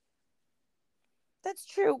wintertime. That's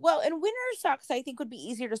true. Well, and winter socks I think would be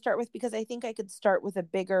easier to start with, because I think I could start with a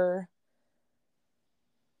bigger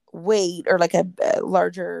weight or like a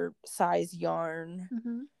larger size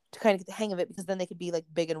yarn to kind of get the hang of it, because then they could be like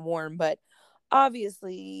big and warm. But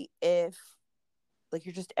obviously, if like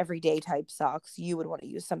you're just everyday type socks, you would want to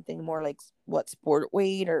use something more like what, sport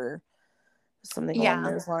weight or something along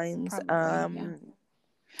those lines. Probably,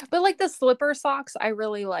 But like the slipper socks, I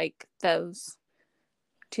really like those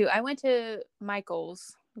too. I went to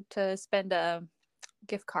Michael's to spend a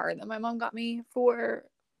gift card that my mom got me for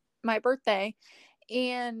my birthday,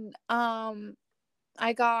 and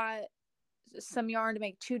I got some yarn to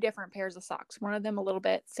make 2 different pairs of socks. One of them a little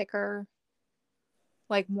bit thicker,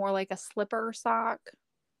 like more like a slipper sock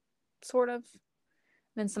sort of,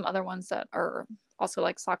 then some other ones that are also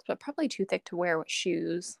like socks but probably too thick to wear with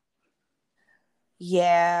shoes.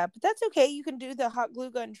 Yeah, but that's okay. You can do the hot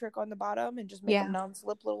glue gun trick on the bottom and just make them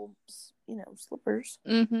non-slip little, slippers.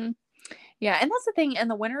 Yeah, and that's the thing, in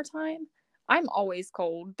the wintertime, I'm always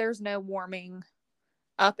cold. There's no warming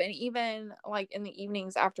up, and even like in the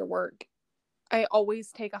evenings after work, I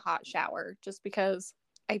always take a hot shower just because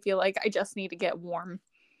I feel like I just need to get warm.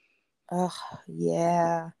 Oh,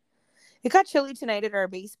 yeah. It got chilly tonight at our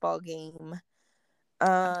baseball game.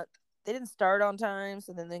 They didn't start on time,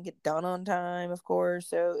 so then they get done on time, of course.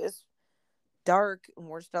 So it's dark, and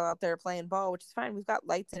we're still out there playing ball, which is fine. We've got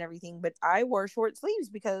lights and everything, but I wore short sleeves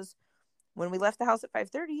because when we left the house at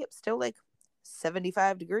 5:30, it was still like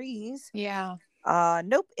 75 degrees. Yeah.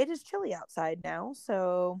 Nope, it is chilly outside now,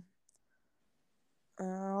 so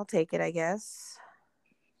I'll take it, I guess.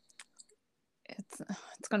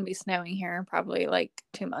 It's going to be snowing here probably like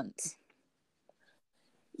 2 months.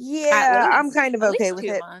 Yeah, I'm kind of okay with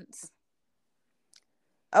 2 it. months.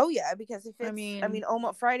 Oh yeah, because if it's, I mean,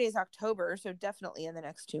 almost Friday is October, so definitely in the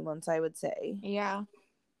next 2 months, I would say. Yeah.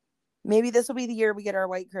 Maybe this will be the year we get our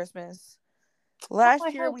white Christmas. Last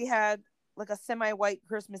year we had like a semi-white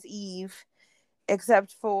Christmas Eve,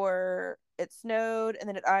 except for it snowed and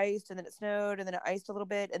then it iced and then it snowed and then it iced a little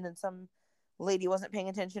bit and then some lady wasn't paying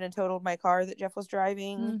attention and totaled my car that Jeff was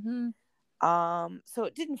driving. Mm-hmm. So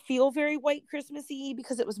it didn't feel very white Christmassy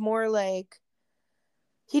because it was more like,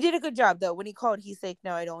 he did a good job though. When he called, he's like,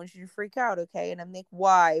 "No, I don't want you to freak out, okay?" And I'm like,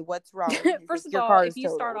 "Why? What's wrong?" First like, of your all, car if you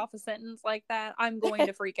totaled. start off a sentence like that, I'm going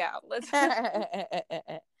to freak out. Let's.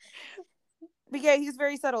 But yeah, he's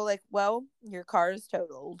very subtle. Like, "Well, your car is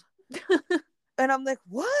totaled," and I'm like,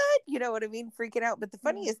 "What?" You know what I mean? Freaking out. But the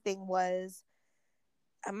funniest thing was,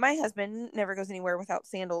 my husband never goes anywhere without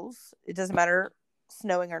sandals. It doesn't matter,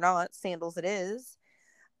 snowing or not, sandals it is.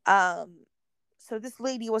 So this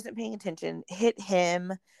lady wasn't paying attention, hit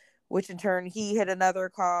him, which in turn he hit another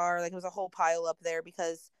car. Like, it was a whole pile up there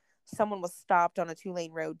because someone was stopped on a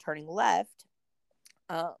 2-lane road turning left.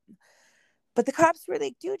 But the cops were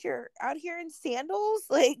like, "Dude, you're out here in sandals?"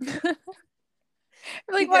 Like,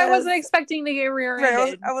 Like, well, I wasn't expecting to get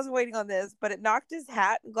rear-ended. Right, I wasn't waiting on this, but it knocked his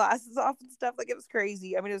hat and glasses off and stuff. Like, it was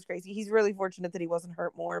crazy. I mean, it was crazy. He's really fortunate that he wasn't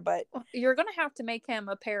hurt more, but you're gonna have to make him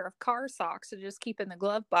a pair of car socks to just keep in the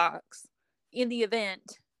glove box in the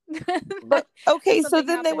event. But okay, so then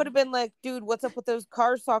happened. they would have been like, "Dude, what's up with those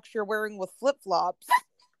car socks you're wearing with flip-flops?"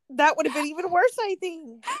 That would have been even worse, I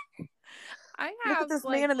think. Look at this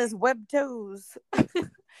man and his web toes.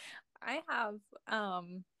 I have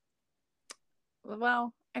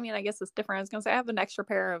well, I mean, I guess it's different. I was gonna say I have an extra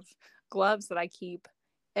pair of gloves that I keep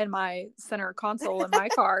in my center console in my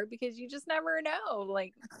car because you just never know.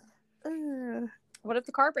 Like, what if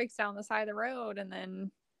the car breaks down the side of the road and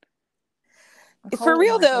then for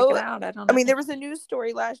real though, I don't know. I mean, there was a news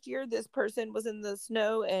story last year. This person was in the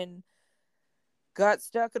snow and got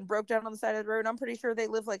stuck and broke down on the side of the road. I'm pretty sure they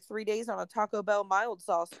lived like 3 days on a Taco Bell mild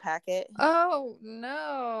sauce packet. Oh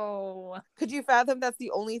no. Could you fathom that's the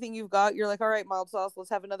only thing you've got? You're like, "All right, mild sauce, let's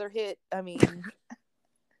have another hit." I mean,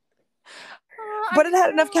 but it had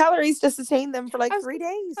enough calories to sustain them for like 3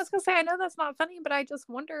 days. I was gonna say, I know that's not funny, but I just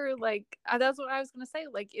wonder, like, that's what I was gonna say.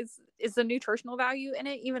 Like, is the nutritional value in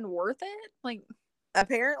it even worth it? Like,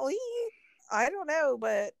 apparently, I don't know,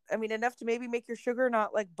 but I mean, enough to maybe make your sugar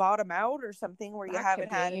not like bottom out or something where you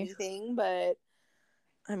haven't had anything. But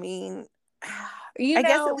I mean, I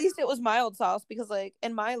guess at least it was mild sauce because, like,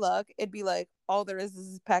 in my luck, it'd be like all there is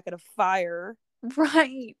this packet of fire.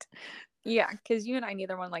 Right. Yeah, because you and I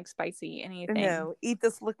neither one like spicy anything. No, eat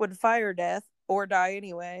this liquid fire death or die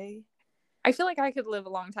anyway. I feel like I could live a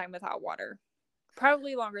long time without water.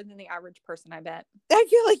 Probably longer than the average person, I bet. I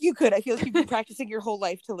feel like you could. I feel like you've been practicing your whole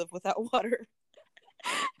life to live without water.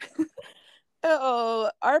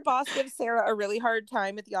 Oh, our boss gives Sarah a really hard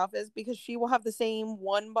time at the office because she will have the same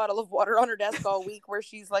one bottle of water on her desk all week where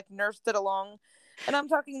she's like nursed it along. And I'm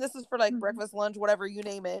talking, this is for like breakfast, lunch, whatever, you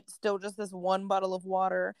name it. Still just this one bottle of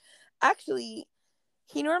water. Actually,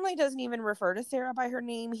 he normally doesn't even refer to Sarah by her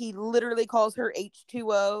name. He literally calls her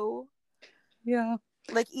H2O. Yeah.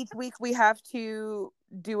 Like, each week we have to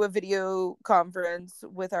do a video conference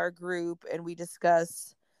with our group and we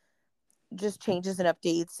discuss just changes and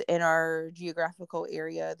updates in our geographical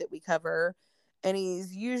area that we cover. And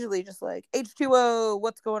he's usually just like, "H2O,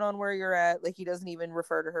 what's going on where you're at?" Like, he doesn't even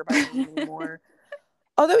refer to her by name anymore.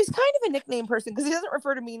 Although he's kind of a nickname person because he doesn't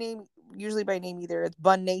refer to me usually by name either. It's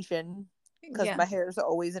Bun Nation because my hair is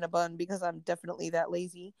always in a bun because I'm definitely that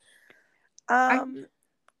lazy.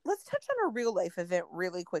 Let's touch on a real life event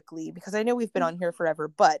really quickly because I know we've been on here forever,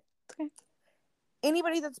 but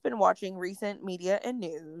anybody that's been watching recent media and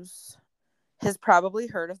news has probably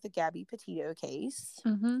heard of the Gabby Petito case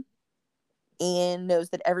and knows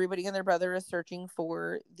that everybody and their brother is searching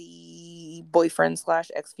for the boyfriend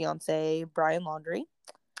 / ex-fiance, Brian Laundrie.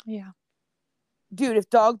 Yeah. Dude, if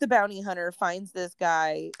Dog the Bounty Hunter finds this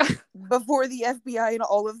guy before the FBI and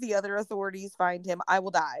all of the other authorities find him, I will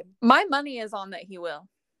die. My money is on that he will.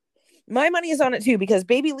 My money is on it too, because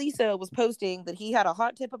baby Lisa was posting that he had a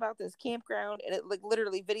hot tip about this campground, and it like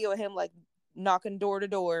literally video of him like knocking door to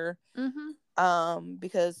door.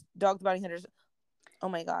 Because Dog the Bounty Hunters. Oh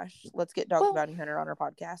my gosh, let's get Dog the Bounty Hunter on our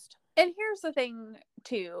podcast. And here's the thing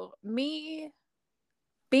too, me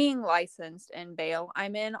being licensed in bail,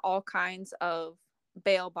 I'm in all kinds of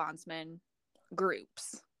bail bondsman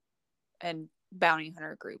groups and bounty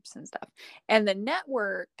hunter groups and stuff. And the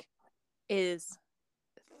network is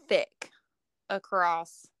thick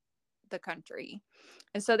across the country.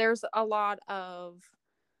 And so there's a lot of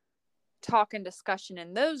talk and discussion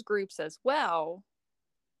in those groups as well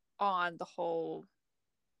on the whole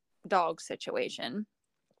dog situation.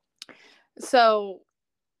 So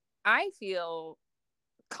I feel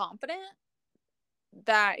confident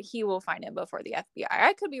that he will find him before the FBI.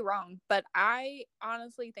 I could be wrong, but I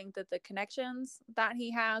honestly think that the connections that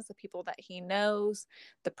he has, the people that he knows,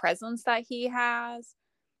 the presence that he has.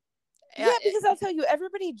 Yeah, because I'll tell you,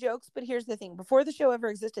 everybody jokes, but here's the thing. Before the show ever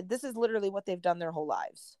existed, this is literally what they've done their whole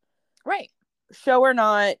lives. Right. Show or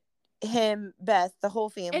not, him, Beth, the whole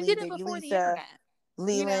family, and did it baby before Lisa, the internet.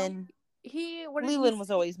 Leland. Leland was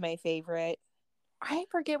always my favorite. I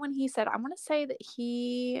forget when he said, I want to say that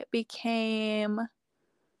he became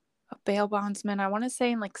a bail bondsman, I want to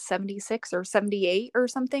say in like 76 or 78 or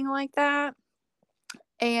something like that.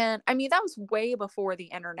 And I mean, that was way before the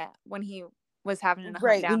internet, when he was having to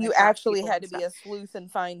hunt down when you actually had to be a sleuth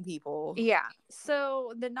and find people. Yeah.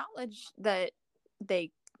 So the knowledge that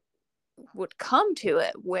they would come to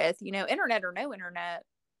it with, internet or no internet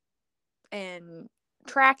and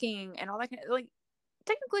tracking and all that kind of, like,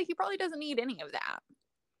 technically he probably doesn't need any of that.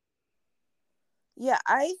 Yeah,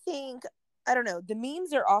 I think, I don't know, the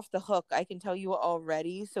memes are off the hook, I can tell you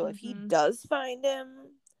already. So if he does find him,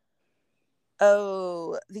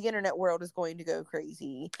 the internet world is going to go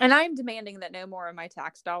crazy. And I'm demanding that no more of my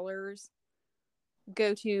tax dollars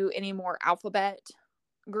go to any more alphabet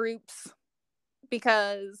groups,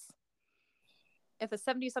 because if a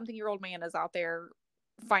 70-something-year-old man is out there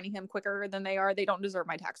finding him quicker than they are, they don't deserve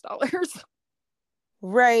my tax dollars.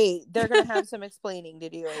 Right. They're going to have some explaining to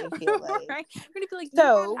do, I feel like. Right. They're going to be like, you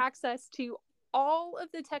have access to all of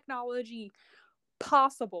the technology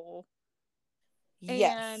possible.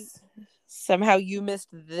 Yes. And somehow you missed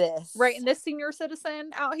this. Right. And this senior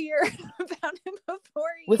citizen out here found him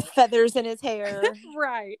before you. With feathers in his hair.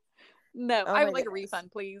 Right. No, I would like a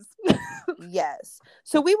refund, please. Yes.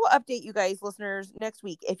 So we will update you guys, listeners, next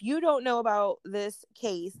week. If you don't know about this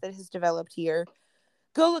case that has developed here,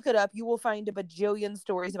 go look it up. You will find a bajillion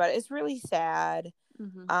stories about it. It's really sad.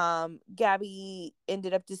 Gabby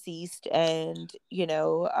ended up deceased, and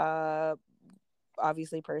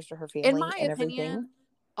obviously prayers to her family. In my opinion, everything.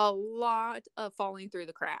 A lot of falling through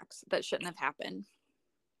the cracks that shouldn't have happened.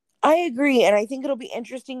 I agree, and I think it'll be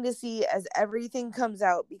interesting to see as everything comes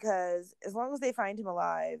out, because as long as they find him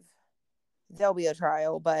alive, there'll be a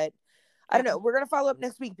trial. But I don't know. We're going to follow up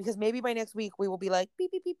next week, because maybe by next week we will be like,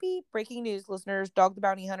 beep, beep, beep, beep, breaking news, listeners, Dog the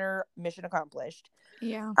Bounty Hunter, mission accomplished.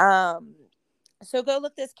 Yeah. So go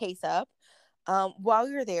look this case up. While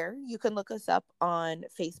you're there, you can look us up on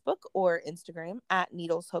Facebook or Instagram at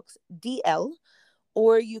NeedlesHooksDL,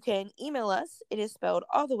 or you can email us. It is spelled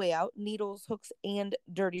all the way out,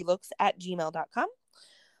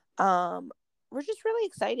 needleshooksanddirtylooks@gmail.com. We're just really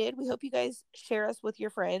excited. We hope you guys share us with your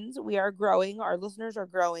friends. We are growing. Our listeners are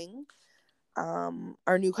growing.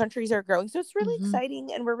 Our new countries are growing. So it's really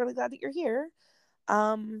exciting, and we're really glad that you're here.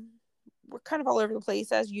 We're kind of all over the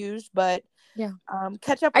place as used, but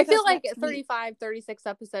catch up with I feel us like 35, 36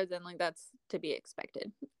 episodes and like that's to be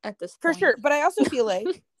expected at this point. For sure. But I also feel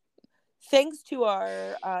like thanks to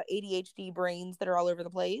our ADHD brains that are all over the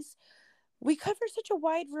place, we cover such a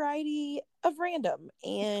wide variety of random.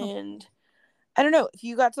 And I don't know, if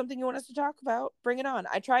you got something you want us to talk about, bring it on.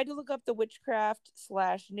 I tried to look up the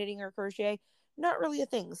witchcraft/knitting or crochet. Not really a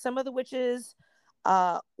thing. Some of the witches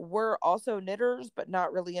were also knitters, but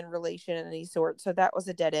not really in relation in any sort. So that was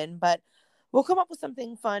a dead end. But we'll come up with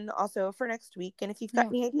something fun also for next week. And if you've got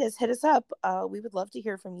any ideas, hit us up. We would love to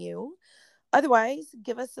hear from you. Otherwise,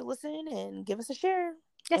 give us a listen and give us a share.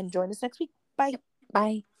 And join us next week. Bye.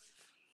 Bye.